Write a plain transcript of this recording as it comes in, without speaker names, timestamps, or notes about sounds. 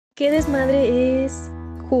¿Qué desmadre es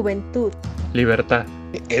juventud? Libertad.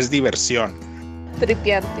 Es diversión.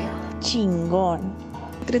 Tripiante. Chingón.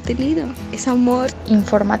 Entretenido. Es amor.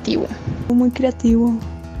 Informativo. Muy creativo.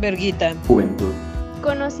 Verguita. Juventud.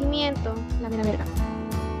 Conocimiento. La mera verga.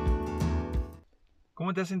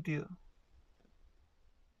 ¿Cómo te has sentido?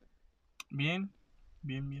 Bien.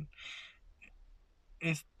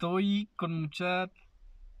 Estoy con mucho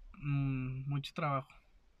trabajo.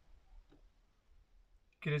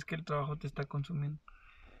 ¿Crees que el trabajo te está consumiendo?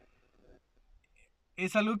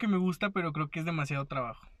 Es algo que me gusta, pero creo que es demasiado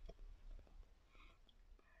trabajo.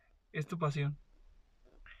 ¿Es tu pasión?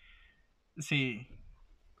 Sí,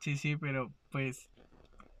 pero pues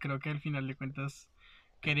creo que al final de cuentas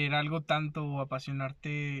querer algo tanto o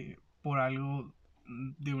apasionarte por algo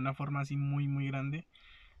de una forma así muy muy grande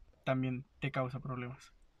también te causa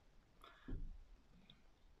problemas.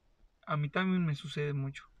 A mí también me sucede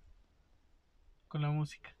mucho con la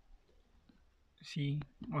música. Sí,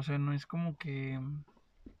 o sea, no es como que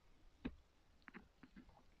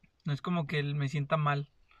me sienta mal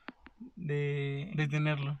de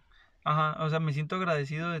tenerlo. Ajá, o sea, me siento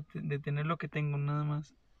agradecido de tener lo que tengo, nada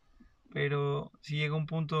más. Pero sí llega un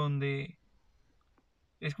punto donde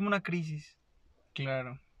es como una crisis.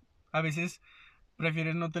 Claro. A veces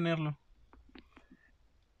prefieres no tenerlo.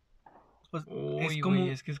 Pues, Uy, es como, güey,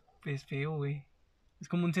 es que es feo, güey. Es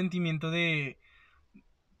como un sentimiento de...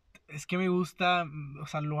 Es que me gusta, o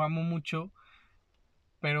sea, lo amo mucho,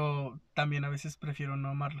 pero también a veces prefiero no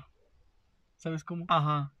amarlo. ¿Sabes cómo?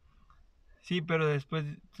 Ajá. Sí, pero después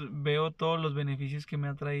veo todos los beneficios que me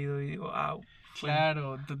ha traído y digo, ah,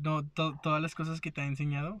 claro, todas las cosas que te ha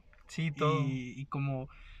enseñado. Sí, todo. Y como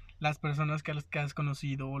las personas que has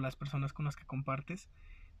conocido o las personas con las que compartes.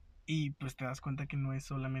 Y pues te das cuenta que no es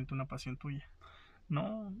solamente una pasión tuya.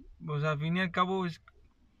 No, o sea, al fin y al cabo es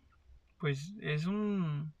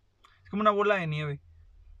como una bola de nieve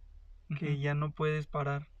que ya no puedes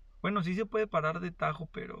parar. Bueno, sí se puede parar de tajo,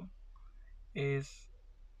 pero es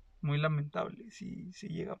muy lamentable si se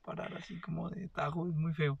llega a parar así como de tajo, es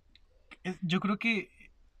muy feo. Yo creo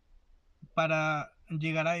que para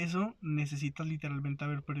llegar a eso necesitas literalmente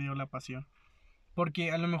haber perdido la pasión.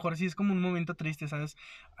 Porque a lo mejor sí es como un momento triste, ¿sabes?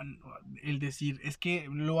 El decir, es que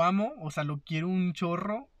lo amo, o sea, lo quiero un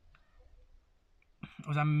chorro.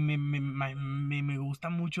 O sea, me gusta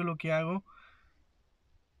mucho lo que hago,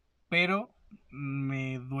 pero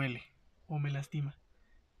me duele o me lastima.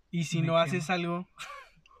 Y si no haces algo,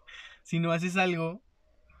 si no haces algo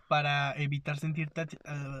para evitar sentirse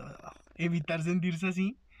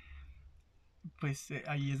así, pues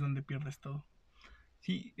ahí es donde pierdes todo.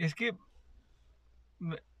 Sí, es que,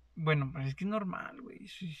 bueno, pues es que es normal, güey,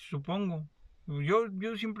 supongo.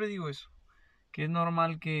 Yo siempre digo eso, que es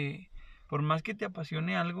normal que por más que te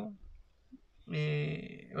apasione algo,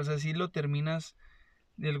 o sea, sí lo terminas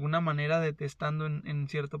de alguna manera detestando en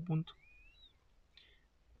cierto punto.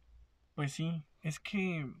 Pues sí, es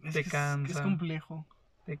que te cansa, es complejo.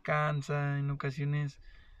 Te cansa, en ocasiones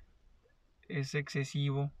es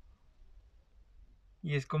excesivo.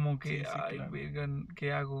 Y es como que, sí, ay, claro. Verga,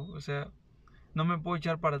 ¿qué hago? O sea, no me puedo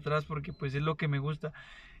echar para atrás porque pues es lo que me gusta.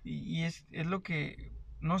 Y es lo que,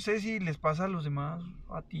 no sé si les pasa a los demás,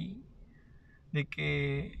 a ti, de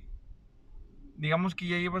que digamos que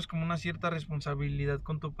ya llevas como una cierta responsabilidad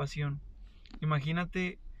con tu pasión.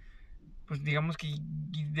 Imagínate, pues digamos que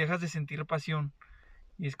dejas de sentir pasión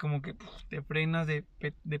y es como que te frenas de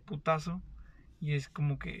putazo y es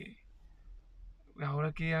como que,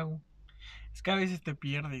 ¿ahora qué hago? Es que a veces te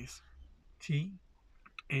pierdes, ¿sí?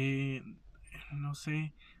 No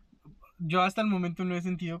sé, yo hasta el momento no he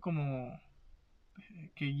sentido como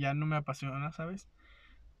que ya no me apasiona, ¿sabes?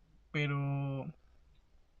 Pero,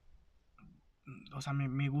 o sea,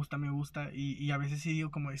 me gusta y a veces sí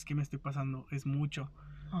digo como es que me estoy pasando, es mucho.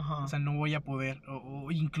 Ajá. O sea, no voy a poder, o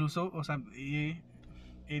incluso, o sea, he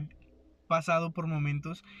pasado por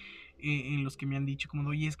momentos en los que me han dicho como,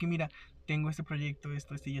 oye, es que mira, tengo este proyecto,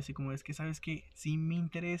 esto, y así como, es que sabes que sí me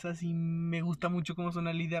interesa, sí me gusta mucho cómo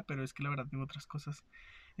suena la idea, pero es que la verdad tengo otras cosas.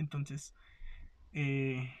 Entonces,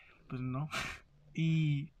 pues no.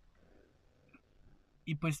 Y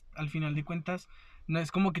pues al final de cuentas, no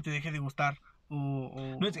es como que te deje de gustar.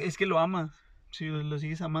 No, es que lo amas. Sí, lo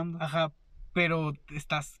sigues amando. Ajá, pero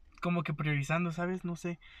estás como que priorizando, ¿sabes? No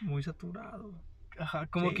sé. Muy saturado. Ajá,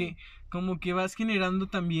 sí. Como que vas generando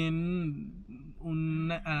también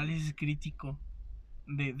un análisis crítico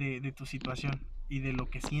de tu situación y de lo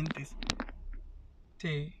que sientes.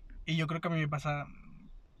 Sí. Y yo creo que a mí me pasa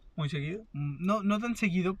muy seguido. No tan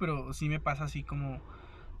seguido, pero sí me pasa así como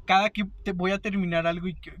cada que voy a terminar algo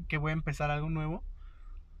y que voy a empezar algo nuevo,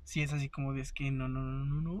 sí es así como de es que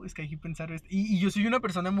no, es que hay que pensar esto. Y yo soy una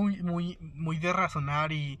persona muy de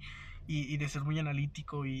razonar y de ser muy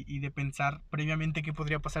analítico y de pensar previamente qué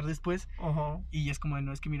podría pasar después. Ajá. Y es como de,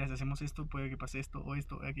 no, es que mira, si hacemos esto, puede que pase esto o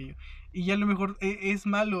aquello. Y ya a lo mejor es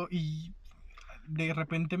malo y de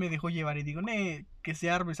repente me dejo llevar y digo, que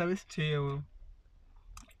se arme, ¿sabes? Sí,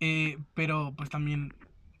 güey. Pero pues también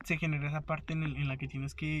se genera esa parte en la que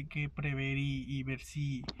tienes que prever y ver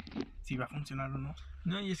si va a funcionar o no.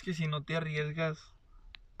 No, y es que si no te arriesgas,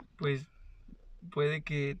 pues puede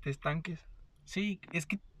que te estanques. Sí, es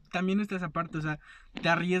que también está esa parte, o sea, te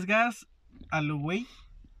arriesgas a lo güey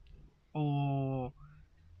o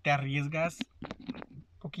te arriesgas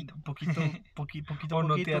Poquito. poquito, O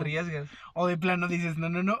no te arriesgas. o de plano dices,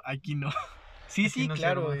 no, aquí no. Sí, Aquí sí, no se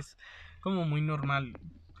claro, arma. es como muy normal.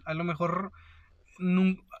 A lo mejor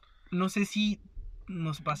no sé si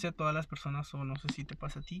nos pase a todas las personas o no sé si te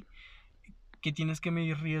pasa a ti, que tienes que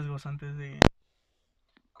medir riesgos antes de...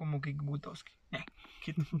 Como que Butowski.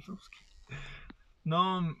 ¿Qué te Butowski?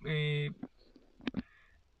 No, es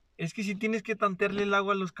que sí tienes que tantearle el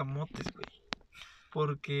agua a los camotes, güey.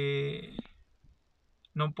 Porque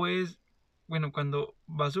no puedes, bueno, cuando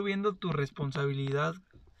va subiendo tu responsabilidad,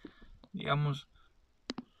 digamos,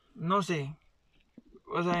 no sé,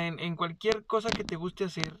 o sea, en cualquier cosa que te guste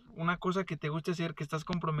hacer, una cosa que te guste hacer, que estás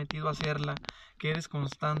comprometido a hacerla, que eres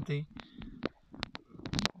constante,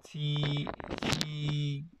 si,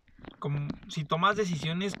 si tomas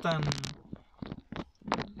decisiones tan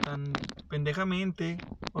pendejamente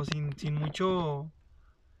o sin mucho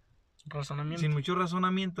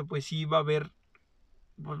razonamiento, pues sí va a haber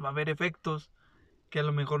efectos que a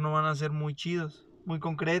lo mejor no van a ser muy chidos, muy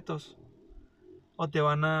concretos, o te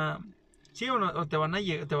van a sí o te van a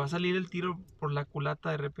te va a salir el tiro por la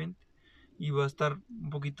culata de repente y va a estar un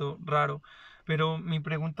poquito raro. Pero mi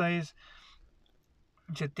pregunta es,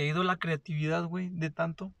 ¿se te ha ido la creatividad, güey, de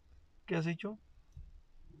tanto que has hecho?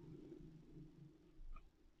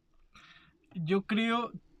 Yo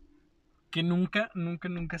creo que nunca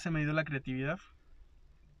se me ha ido la creatividad,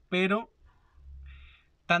 pero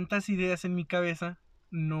tantas ideas en mi cabeza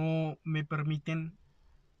no me permiten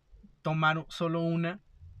tomar solo una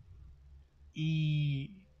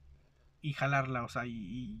y jalarla, o sea,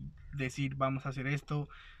 y decir, vamos a hacer esto,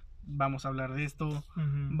 vamos a hablar de esto,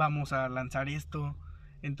 vamos a lanzar esto.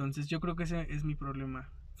 Entonces yo creo que ese es mi problema.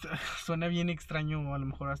 Suena bien extraño o a lo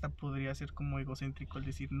mejor hasta podría ser como egocéntrico el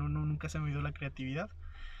decir, nunca se me ha ido la creatividad.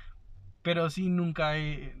 Pero sí, nunca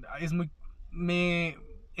es muy...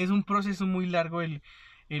 es un proceso muy largo el,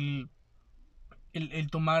 el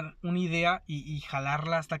tomar una idea y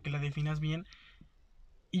jalarla hasta que la definas bien.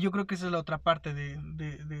 Y yo creo que esa es la otra parte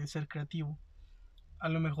de ser creativo. A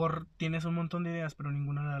lo mejor tienes un montón de ideas, pero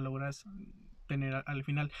ninguna la logras tener al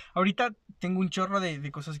final. Ahorita tengo un chorro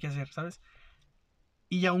de cosas que hacer, ¿sabes?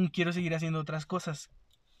 Y aún quiero seguir haciendo otras cosas.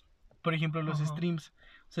 Por ejemplo, los streams.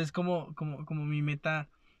 O sea, es como mi meta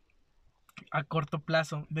a corto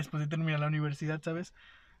plazo después de terminar la universidad, ¿sabes?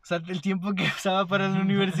 O sea, el tiempo que usaba para la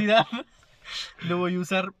universidad lo voy a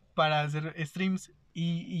usar para hacer streams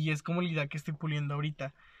y es como la idea que estoy puliendo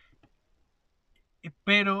ahorita.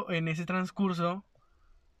 Pero en ese transcurso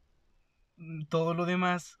todo lo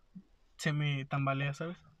demás se me tambalea,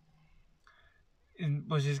 ¿sabes?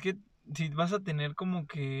 Pues es que si vas a tener como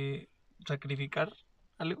que sacrificar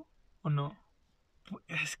algo o no.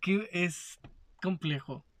 Es que es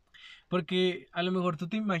complejo. Porque a lo mejor tú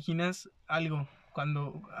te imaginas algo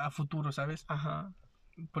cuando a futuro, ¿sabes? Ajá.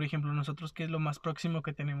 Por ejemplo, nosotros que es lo más próximo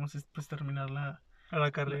que tenemos es pues terminar la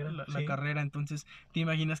carrera. La carrera. Entonces te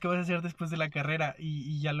imaginas qué vas a hacer después de la carrera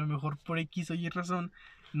y a lo mejor por X o Y razón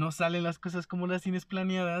no salen las cosas como las tienes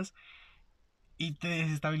planeadas y te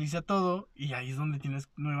desestabiliza todo y ahí es donde tienes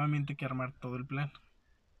nuevamente que armar todo el plan.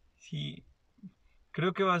 Sí,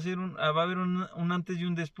 creo que va a haber un antes y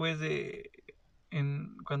un después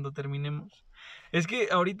cuando terminemos. Es que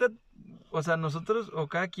ahorita, o sea, nosotros o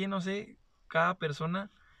cada quien, no sé, cada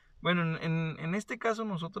persona, bueno, en este caso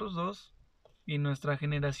nosotros dos y nuestra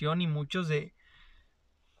generación y muchos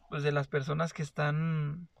pues de las personas que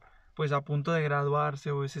están pues a punto de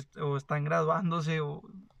graduarse o están graduándose o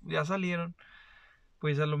ya salieron,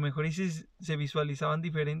 pues a lo mejor y se visualizaban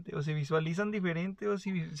diferente o se visualizan diferente o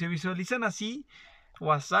se visualizan así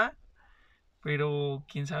o asá, pero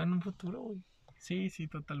quién sabe en un futuro, güey. Sí,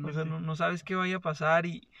 totalmente. O sea, no sabes qué vaya a pasar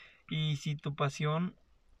y si tu pasión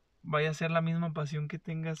vaya a ser la misma pasión que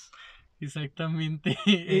tengas. Exactamente.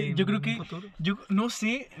 Yo creo que futuro. yo no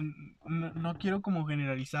sé, no quiero como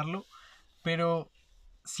generalizarlo, pero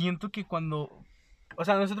siento que cuando, o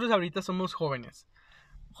sea, nosotros ahorita somos jóvenes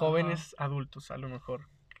adultos a lo mejor,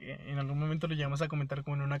 que en algún momento lo llegamos a comentar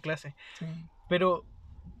como en una clase. Sí. Pero,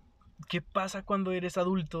 ¿qué pasa cuando eres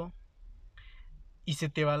adulto y se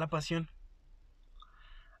te va la pasión?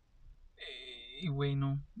 Y güey,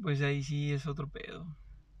 no, pues ahí sí es otro pedo.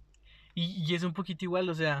 Y es un poquito igual,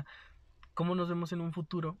 o sea, ¿cómo nos vemos en un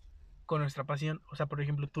futuro con nuestra pasión? O sea, por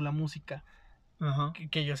ejemplo, tú la música, Ajá.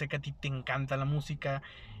 que yo sé que a ti te encanta la música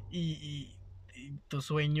y tu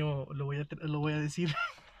sueño, lo voy a decir,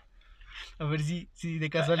 a ver si de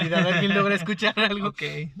casualidad alguien logra escuchar algo, Ok.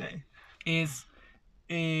 es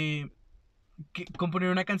componer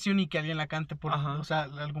una canción y que alguien la cante, Ajá. o sea,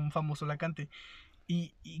 algún famoso la cante.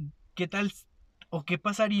 Y qué tal, o qué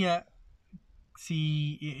pasaría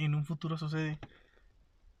si en un futuro sucede,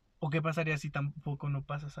 o qué pasaría si tampoco no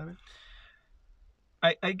pasa, ¿sabes?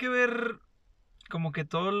 Hay que ver como que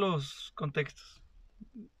todos los contextos.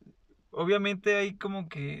 Obviamente hay como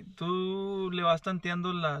que tú le vas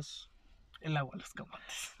tanteando El agua, los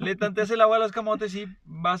camotes. le tanteas el agua a los camotes y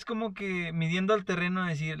vas como que midiendo el terreno,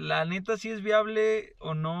 decir, la neta si es viable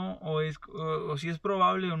o no, o si es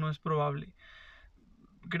probable o no es probable.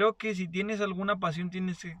 Creo que si tienes alguna pasión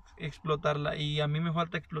tienes que explotarla y a mí me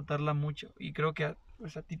falta explotarla mucho y creo que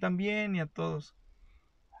pues a ti también y a todos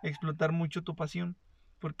explotar mucho tu pasión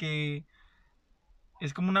porque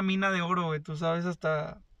es como una mina de oro, güey, tú sabes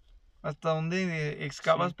hasta dónde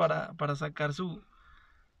excavas Sí. para sacar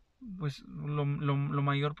pues lo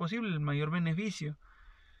mayor posible, el mayor beneficio.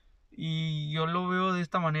 Y yo lo veo de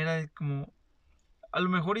esta manera, como a lo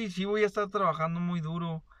mejor y sí voy a estar trabajando muy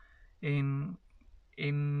duro en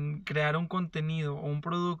crear un contenido o un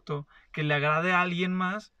producto que le agrade a alguien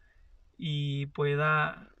más y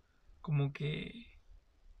pueda como que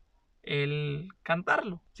él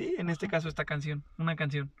cantarlo, ¿sí? En este caso esta canción, una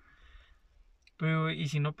canción. Pero y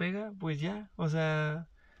si no pega, pues ya, o sea,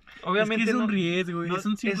 obviamente es que es un no, riesgo, no- es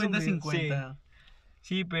un es un riesgo, 50-50.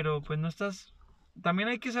 Sí, pero pues no estás. También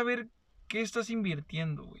hay que saber qué estás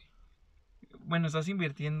invirtiendo, güey. Bueno, estás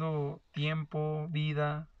invirtiendo tiempo,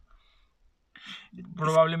 vida,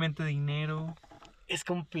 probablemente dinero. Es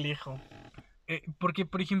complejo. Porque,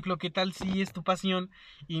 por ejemplo, ¿qué tal si es tu pasión,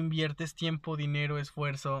 inviertes tiempo, dinero,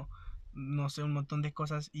 esfuerzo, no sé, un montón de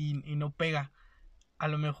cosas y no pega? A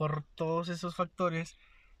lo mejor todos esos factores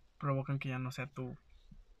provocan que ya no sea tu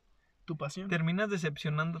pasión. Terminas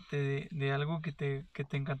decepcionándote de algo que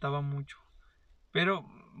te encantaba mucho. Pero,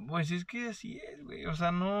 pues es que así es, güey. O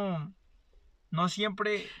sea, no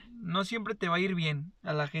siempre te va a ir bien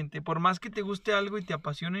a la gente. Por más que te guste algo y te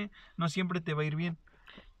apasione, no siempre te va a ir bien.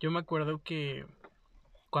 Yo me acuerdo que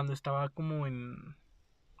cuando estaba como en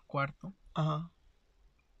cuarto, Ajá.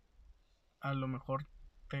 a lo mejor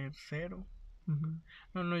tercero. Uh-huh.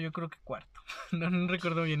 No, yo creo que cuarto. No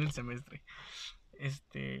recuerdo bien el semestre.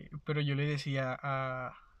 Pero yo le decía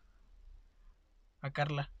a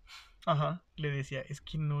Carla, Ajá. le decía, es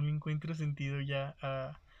que no le encuentro sentido ya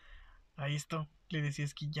a esto. Le decía,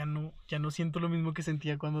 es que ya no siento lo mismo que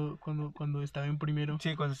sentía cuando estaba en primero.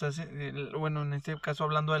 Sí, cuando estás, bueno, en este caso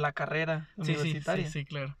hablando de la carrera universitaria. Sí,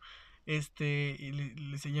 claro. Y le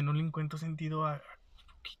decía, ya no le encuentro sentido a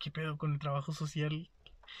 ¿qué pedo con el trabajo social?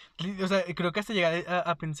 O sea, creo que hasta llegué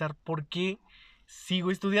a pensar, ¿por qué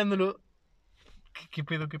sigo estudiándolo? ¿Qué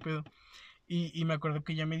pedo? Y me acuerdo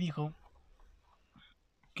que ella me dijo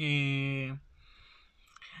que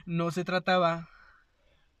no se trataba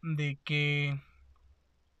de qué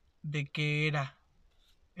era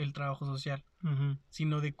el trabajo social, Uh-huh.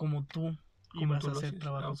 sino de cómo tú Como ibas tú a lo hacer haces.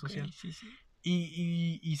 trabajo Ok, social. sí.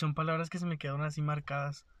 Y son palabras que se me quedaron así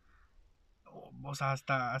marcadas, o sea,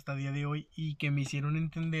 hasta día de hoy, y que me hicieron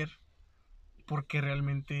entender por qué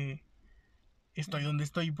realmente estoy donde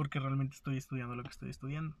estoy y por qué realmente estoy estudiando lo que estoy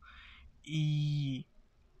estudiando. Y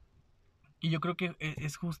yo creo que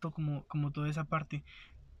es justo como toda esa parte.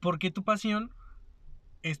 Porque tu pasión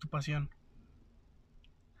es tu pasión.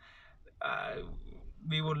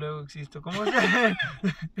 Vivo, luego existo. ¿Cómo es?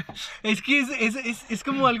 Es que es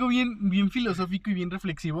como algo bien filosófico y bien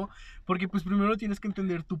reflexivo. Porque pues primero tienes que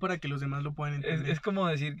entender tú para que los demás lo puedan entender. Es como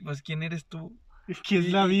decir, pues, ¿quién eres tú? ¿Qué es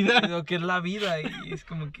la vida? Lo que es la vida. Y es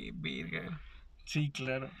como que, verga. Sí,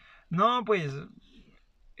 claro. No, pues.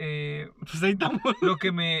 Pues ahí estamos.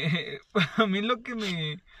 A mí lo que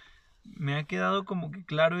me ha quedado como que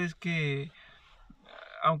claro es que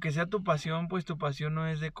aunque sea tu pasión, pues tu pasión no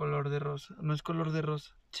es de color de rosa, no es color de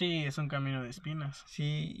rosa. Sí, es un camino de espinas.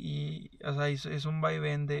 Sí, y o sea, es un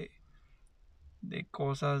vaivén de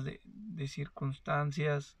cosas, de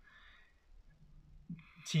circunstancias.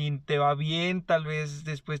 Si te va bien, tal vez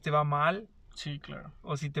después te va mal. Sí, claro.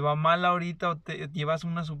 O si te va mal ahorita o te llevas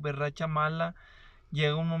una super racha mala,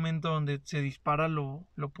 llega un momento donde se dispara lo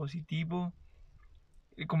positivo.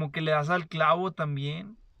 como que le das al clavo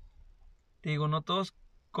también. Te digo, no todos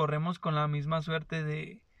corremos con la misma suerte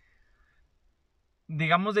de,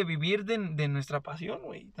 digamos, de vivir de nuestra pasión,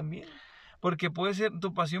 güey, también. Porque puede ser,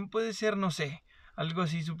 tu pasión puede ser, no sé, algo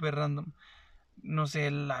así súper random. No sé,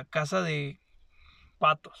 la caza de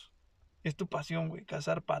patos. Es tu pasión, güey,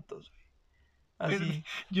 cazar patos, güey. Así.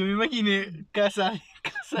 Yo me imaginé casa.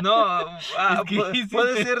 No, Es que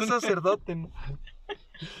puede ser sacerdote, ¿no?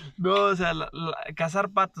 No, o sea, cazar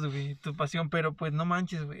patos, güey, tu pasión, pero pues no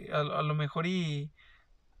manches, güey, a lo mejor y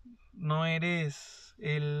no eres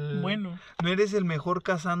Bueno. no eres el mejor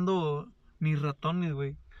cazando ni ratones,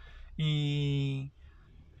 güey, y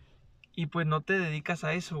pues no te dedicas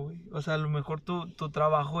a eso, güey, o sea, a lo mejor tu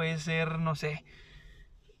trabajo es ser, no sé,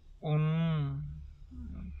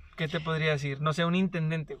 ¿qué te podría decir? No sé, un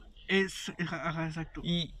intendente, güey. Ajá, exacto.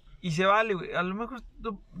 Y se vale, güey. A lo mejor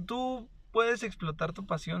tú puedes explotar tu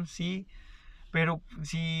pasión, sí. Pero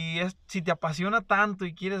si te apasiona tanto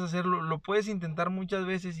y quieres hacerlo, lo puedes intentar muchas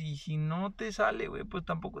veces. Y si no te sale, güey, pues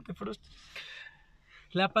tampoco te frustres.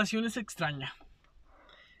 La pasión es extraña,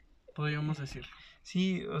 podríamos decirlo.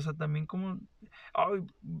 Sí, o sea, también como... Ay,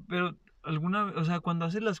 pero o sea, cuando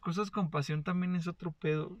haces las cosas con pasión también es otro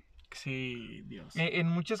pedo. Sí, Dios. En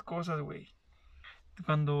muchas cosas, güey.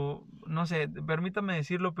 Cuando, no sé, permítame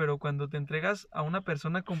decirlo, pero cuando te entregas a una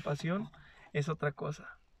persona con pasión, es otra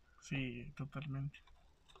cosa. Sí, totalmente.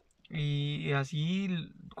 Y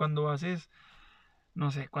así, cuando haces,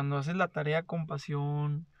 no sé, cuando haces la tarea con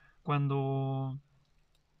pasión, cuando,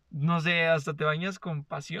 no sé, hasta te bañas con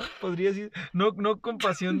pasión, podría decir. No con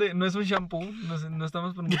pasión no es un shampoo, no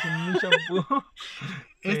estamos promocionando un shampoo.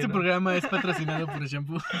 Este pero- programa es patrocinado por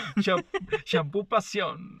Shampoo. Shampoo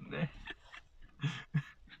pasión.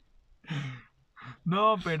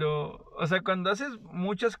 No, pero, o sea, cuando haces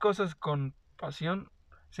muchas cosas con pasión,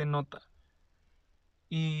 se nota.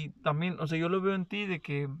 Y también, o sea, yo lo veo en ti de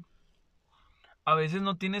que a veces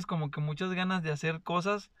no tienes como que muchas ganas de hacer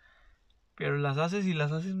cosas, pero las haces y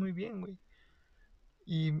las haces muy bien, güey.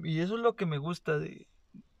 Y eso es lo que me gusta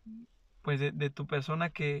pues de tu persona,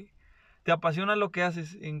 que te apasiona lo que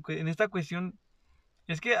haces. En esta cuestión,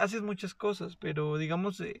 es que haces muchas cosas, pero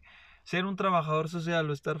digamos, ser un trabajador social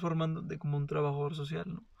o estar formándote como un trabajador social,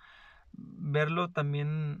 ¿no? Verlo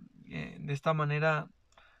también de esta manera,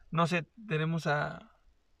 no sé, tenemos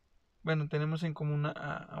en común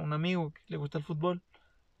a un amigo que le gusta el fútbol.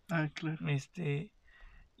 Ah, claro.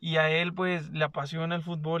 Y a él pues le apasiona el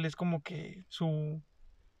fútbol, es como que es su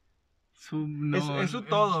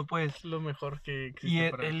todo, pues. Es lo mejor que existe Y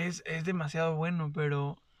para él es demasiado bueno,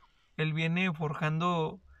 pero él viene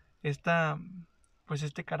forjando pues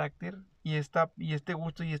este carácter y este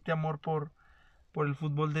gusto y este amor por el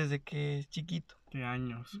fútbol desde que es chiquito. de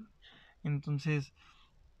años. Entonces,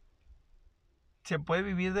 ¿se puede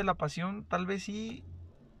vivir de la pasión? Tal vez sí.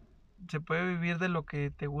 ¿Se puede vivir de lo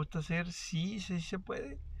que te gusta hacer? Sí, sí se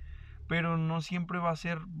puede. Pero no siempre va a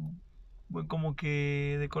ser como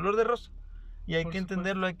que de color de rosa. Y hay Por que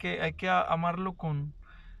entenderlo, hay que amarlo con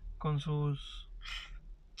sus...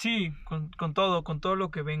 Sí, con todo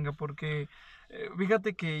lo que venga, porque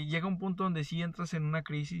fíjate que llega un punto donde sí entras en una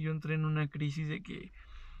crisis. Yo entré en una crisis de que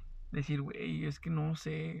decir, güey, es que no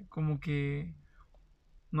sé, como que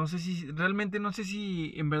realmente no sé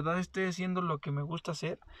si en verdad estoy haciendo lo que me gusta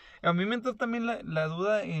hacer. A mí me entró también la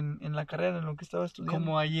duda en la carrera, en lo que estaba estudiando.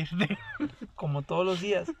 Como ayer. Como todos los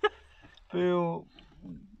días. Pero,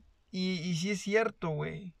 y sí es cierto,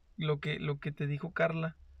 güey, lo que te dijo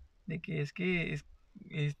Carla, de que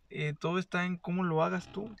todo está en cómo lo hagas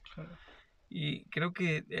tú. Y creo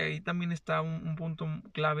que ahí también está un punto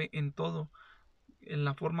clave en todo. En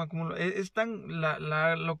la forma como es tan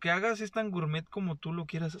lo que hagas es tan gourmet como tú lo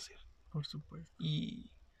quieras hacer. Por supuesto.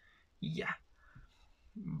 Y ya,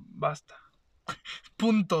 basta,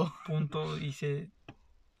 Punto.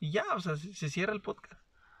 y ya, o sea, se cierra el podcast.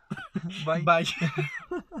 Bye. Bye.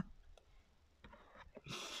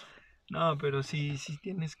 No, pero sí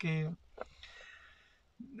tienes que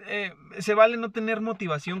se vale no tener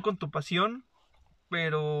motivación con tu pasión,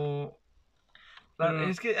 pero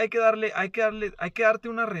es que hay que darte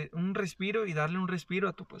un respiro y darle un respiro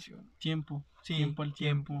a tu pasión. Tiempo. Sí, Tiempo al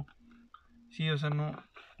tiempo. Sí, o sea, no.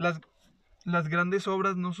 Las grandes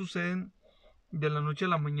obras no suceden de la noche a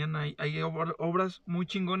la mañana. Hay obras muy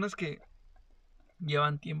chingonas que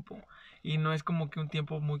llevan tiempo. Y no es como que un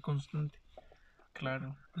tiempo muy constante.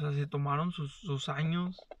 Claro. O sea, se tomaron sus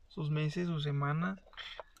años, sus meses, sus semanas.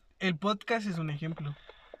 El podcast es un ejemplo.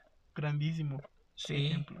 Grandísimo. Sí.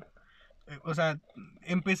 Ejemplo. O sea,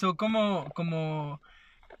 empezó como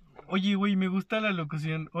Oye, güey, me gusta la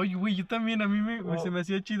locución. Oye, güey, yo también, a mí se me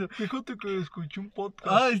hacía chido. Fíjate que escuché un podcast.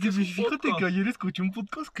 Ah, ¿Qué es un fíjate que podcast? ayer escuché un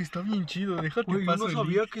podcast que está bien chido. Déjate Güey, yo paso no el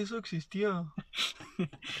sabía link. que eso existía.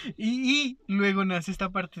 Y luego nace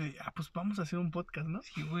esta parte de, pues vamos a hacer un podcast, ¿no?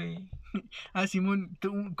 Sí, güey. Ah, Simón,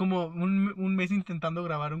 como un mes intentando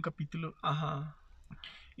grabar un capítulo. Ajá.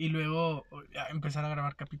 Y luego empezar a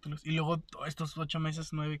grabar capítulos. Y luego estos 8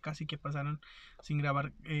 meses, 9 casi que pasaron sin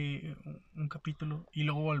grabar un capítulo. Y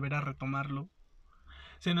luego volver a retomarlo.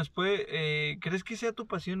 Se nos puede... ¿crees que sea tu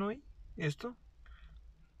pasión hoy? ¿Esto?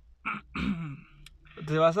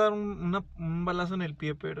 Te vas a dar un balazo en el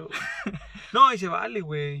pie, pero... No, y se vale,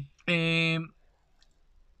 güey. Es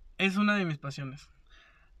una de mis pasiones.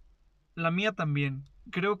 La mía también.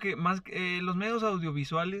 Creo que más los medios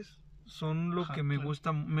audiovisuales son lo que me claro.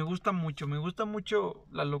 gusta. Me gusta mucho. Me gusta mucho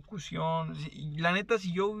la locución. La neta,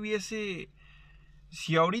 si yo hubiese...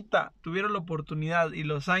 Si ahorita tuviera la oportunidad y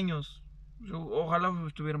los años... Ojalá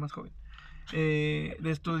estuviera más joven. De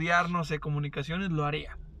estudiar, no sé, comunicaciones, lo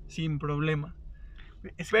haría. Sin problema.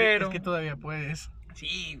 Es Pero... que todavía puedes.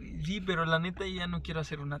 Sí, pero la neta ya no quiero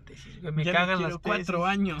hacer una tesis. Me Ya cagan no las quiero tesis. 4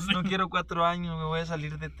 años. No quiero 4 años, me voy a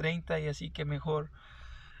salir de 30 y así que mejor.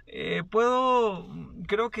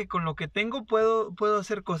 Creo que con lo que tengo puedo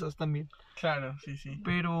hacer cosas también. Claro, sí.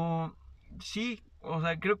 Pero sí, o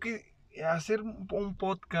sea, creo que hacer un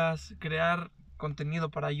podcast, crear contenido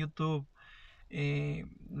para YouTube,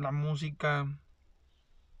 la música,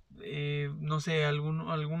 no sé,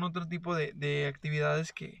 algún otro tipo de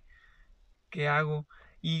actividades que hago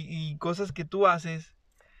y cosas que tú haces,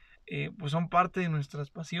 pues son parte de nuestras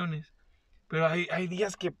pasiones. Pero hay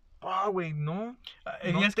días que, güey, no.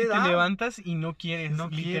 Hay No días te que te da. levantas y no quieres, No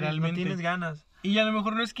quieres, no literalmente. tienes ganas. Y a lo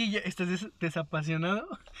mejor no es que ya estés desapasionado,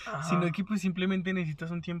 Ajá. sino que pues simplemente necesitas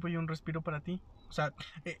un tiempo y un respiro para ti. O sea,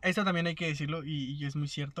 eso también hay que decirlo y es muy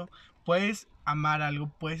cierto. Puedes amar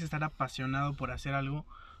algo, puedes estar apasionado por hacer algo,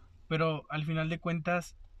 pero al final de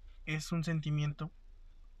cuentas es un sentimiento.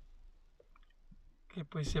 Que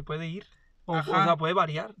pues se puede ir. O Ajá. sea, puede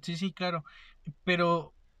variar. Sí, claro.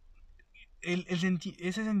 Pero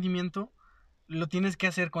ese sentimiento lo tienes que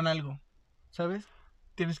hacer con algo, ¿sabes?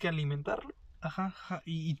 Tienes que alimentarlo. Ajá.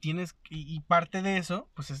 Y parte de eso,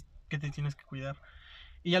 pues es que te tienes que cuidar.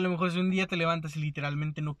 Y a lo mejor si un día te levantas y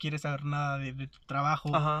literalmente no quieres saber nada de tu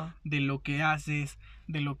trabajo, Ajá. de lo que haces,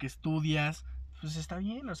 de lo que estudias, pues está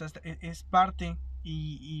bien, o sea, es parte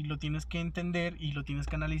y lo tienes que entender y lo tienes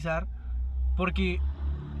que analizar, porque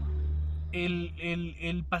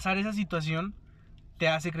el pasar esa situación te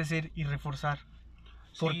hace crecer y reforzar,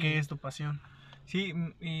 porque es tu pasión. Sí,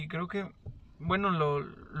 y creo que, bueno,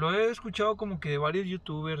 lo he escuchado como que de varios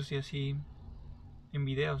youtubers y así, en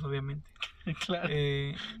videos, obviamente. Claro.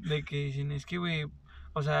 De que dicen, es que, güey,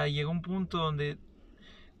 o sea, llega un punto donde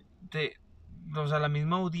o sea, la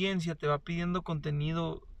misma audiencia te va pidiendo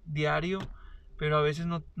contenido diario, pero a veces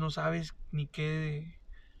no sabes ni qué,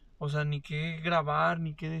 o sea, ni qué grabar,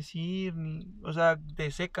 ni qué decir, o sea, te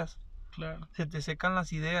secas. Claro. Se te secan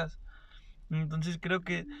las ideas. Entonces creo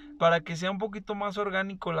que para que sea un poquito más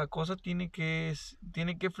orgánico la cosa tiene que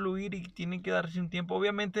fluir y tiene que darse un tiempo.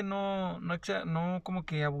 Obviamente no como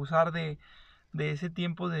que abusar de ese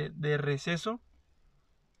tiempo de receso,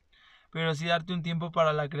 pero sí darte un tiempo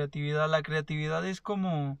para la creatividad. La creatividad es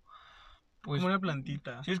como... pues, como una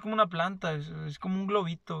plantita. Sí, es como una planta, es como un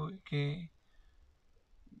globito que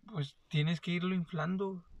pues tienes que irlo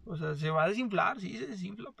inflando. O sea, se va a desinflar, sí se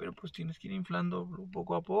desinfla, pero pues tienes que ir inflando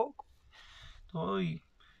poco a poco. Todo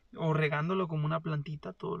o regándolo como una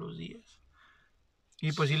plantita todos los días.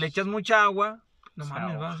 Y pues si le echas mucha agua, no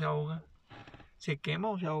mames, se ahoga. Se quema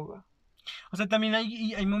o se ahoga. O sea, también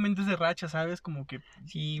hay momentos de racha, ¿sabes? Como que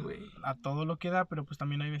sí, güey, a todo lo que da, pero pues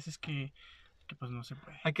también hay veces que pues no se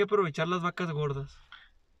puede. Hay que aprovechar las vacas gordas.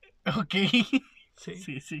 Ok.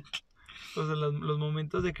 Sí. O sea, los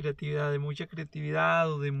momentos de creatividad, de mucha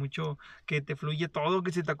creatividad o de mucho que te fluye todo,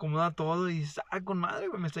 que se te acomoda todo y dices, con madre,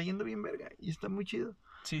 güey, me está yendo bien verga y está muy chido.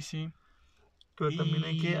 Sí. Pero también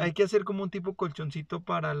hay que hacer como un tipo colchoncito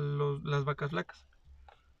para las vacas flacas.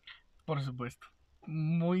 Por supuesto.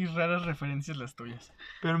 Muy raras referencias las tuyas.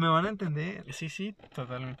 Pero me van a entender. Sí,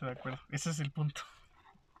 totalmente de acuerdo. Ese es el punto.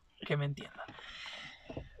 Que me entiendan.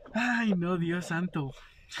 Ay, no, Dios santo.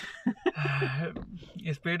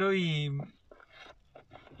 Espero y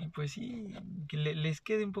pues sí, que les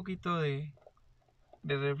quede un poquito de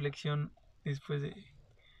reflexión después de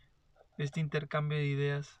este intercambio de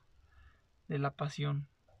ideas de la pasión.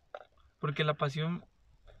 Porque la pasión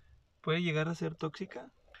puede llegar a ser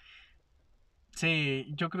tóxica. Sí,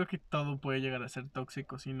 yo creo que todo puede llegar a ser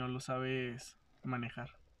tóxico si no lo sabes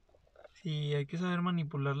manejar. Sí, hay que saber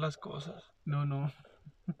manipular las cosas. No.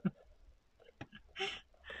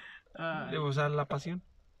 Ay, O sea, la pasión.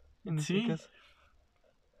 En este sí, caso.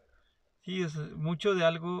 Sí, mucho de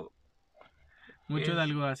algo mucho de es-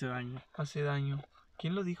 algo hace daño. hace daño.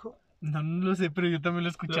 ¿Quién lo dijo? No lo sé, pero yo también lo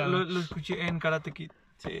he escuchado. Lo escuché en Karate Kid.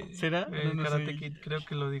 Sí, ¿Será? En No Karate sé. Kid creo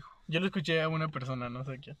que lo dijo. Yo lo escuché a una persona, no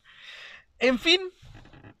sé quién. En fin,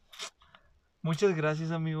 Muchas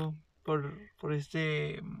gracias, amigo, por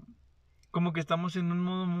como que estamos en un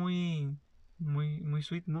modo muy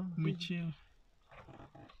sweet, ¿no? muy chill,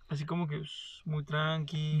 Así como que muy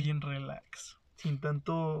tranqui, bien relax. sin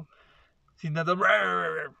tanto.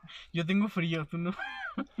 Yo tengo frío, tú no.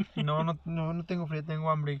 No tengo frío,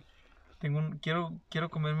 tengo hambre. Quiero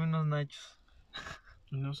comerme unos nachos.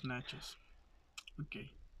 Unos nachos. Ok.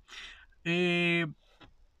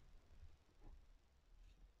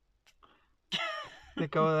 Te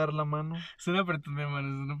acabo de dar la mano. Es un apretón de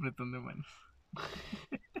manos, es un apretón de manos.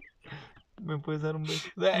 ¿Me puedes dar un beso?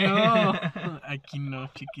 No, aquí no,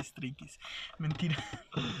 chiquis triquis. Mentira.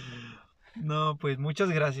 No, pues muchas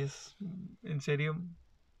gracias. En serio.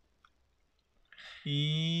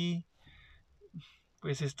 Y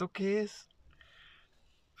pues ¿esto qué es?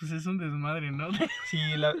 Pues es un desmadre, ¿no? Sí,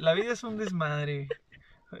 la vida es un desmadre.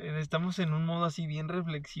 Estamos en un modo así bien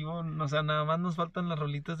reflexivo. O sea, nada más nos faltan las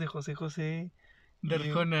rolitas de José José. De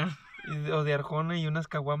Arjona. O de Arjona y unas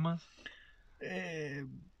caguamas.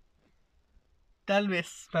 Tal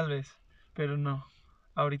vez. Tal vez. Pero no.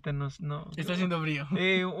 Ahorita no. Está haciendo frío.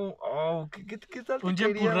 ¿Qué tal? Un te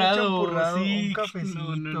caería champurrado, sí. Un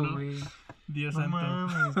cafecito, No. güey. Dios No santo.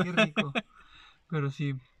 mames, qué rico. Pero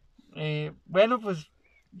sí. Bueno, pues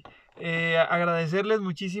agradecerles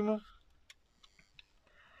muchísimo.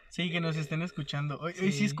 Sí, que nos estén escuchando.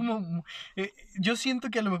 Sí. Sí, es como. Yo siento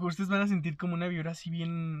que a lo mejor ustedes van a sentir como una vibra así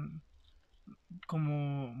bien.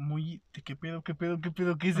 Como muy. ¿De qué pedo? ¿Qué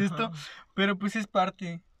es esto? Ajá. Pero pues es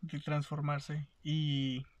parte de transformarse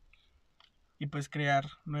y pues crear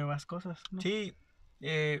nuevas cosas, ¿no? Sí,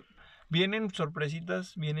 vienen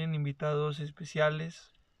sorpresitas, vienen invitados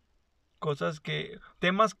especiales,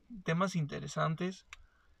 temas interesantes.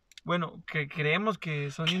 Bueno, que creemos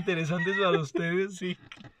que son interesantes para ustedes, Sí,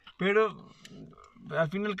 pero al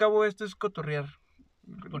fin y al cabo esto es cotorrear.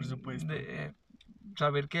 por supuesto.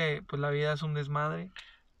 Saber que pues la vida es un desmadre,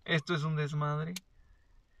 esto es un desmadre.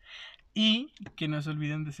 Y que no se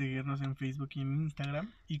olviden de seguirnos en Facebook y en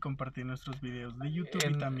Instagram y compartir nuestros videos de YouTube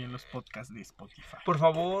y también los podcasts de Spotify. Por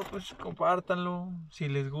favor, pues compártanlo. Si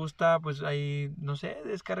les gusta, pues ahí, no sé,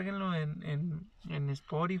 descárguenlo en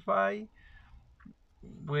Spotify.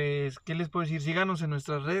 Pues, ¿qué les puedo decir? Síganos en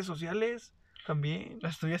nuestras redes sociales también.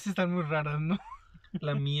 Las tuyas están muy raras, ¿no?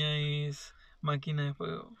 La mía es Máquina de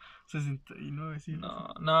Fuego. 69, sí.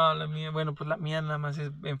 No, la mía, bueno, pues la mía nada más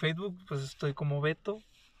es en Facebook, pues estoy como Beto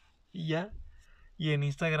y ya. Y en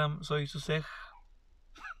Instagram soy Susej.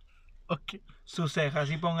 Ok. Susej,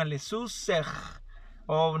 así póngale Susej.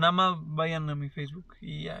 O nada más vayan a mi Facebook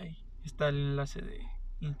y ahí está el enlace de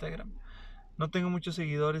Instagram. No tengo muchos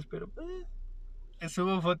seguidores, pero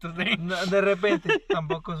Subo fotos de... de repente.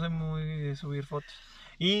 Tampoco soy muy de subir fotos.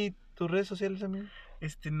 ¿Y tus redes sociales, amigo?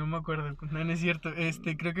 No me acuerdo, no es cierto.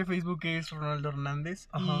 Creo que Facebook es Ronaldo Hernández.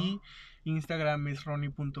 Ajá. Y Instagram es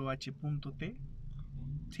ronnie.h.t.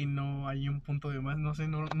 Si no hay un punto de más, no sé,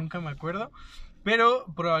 nunca me acuerdo. Pero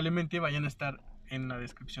probablemente vayan a estar en la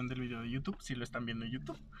descripción del video de YouTube, si lo están viendo en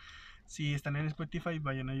YouTube. Si están en Spotify,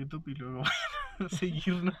 vayan a YouTube y luego vayan a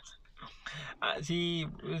seguirnos. Sí,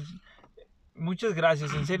 pues, muchas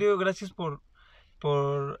gracias, en serio, gracias por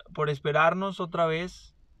esperarnos otra vez.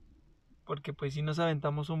 Porque pues sí nos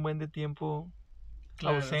aventamos un buen de tiempo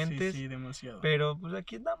ausentes. Sí, demasiado. Pero pues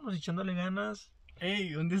aquí estamos echándole ganas.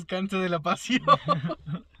 ¡Ey! Un descanso de la pasión.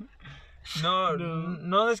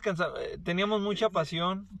 No descansamos. Teníamos mucha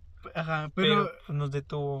pasión. Ajá, pero pues, nos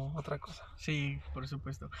detuvo otra cosa. Sí, por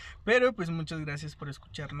supuesto. Pero pues muchas gracias por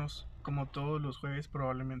escucharnos, como todos los jueves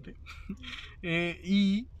probablemente.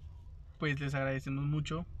 Y pues les agradecemos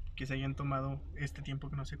mucho que se hayan tomado este tiempo,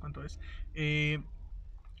 que no sé cuánto es,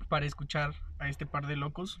 para escuchar a este par de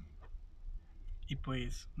locos. Y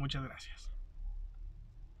pues muchas gracias.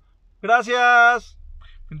 ¡Gracias!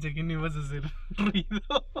 Pensé que no ibas a hacer ruido.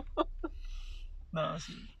 No,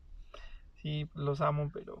 sí. Sí, los amo,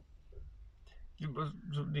 pero pues,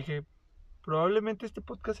 dije, probablemente este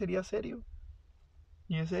podcast sería serio.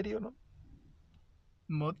 Y es serio, ¿no?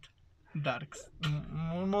 Mod Darks.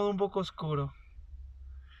 Un modo un poco oscuro,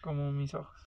 como mis ojos.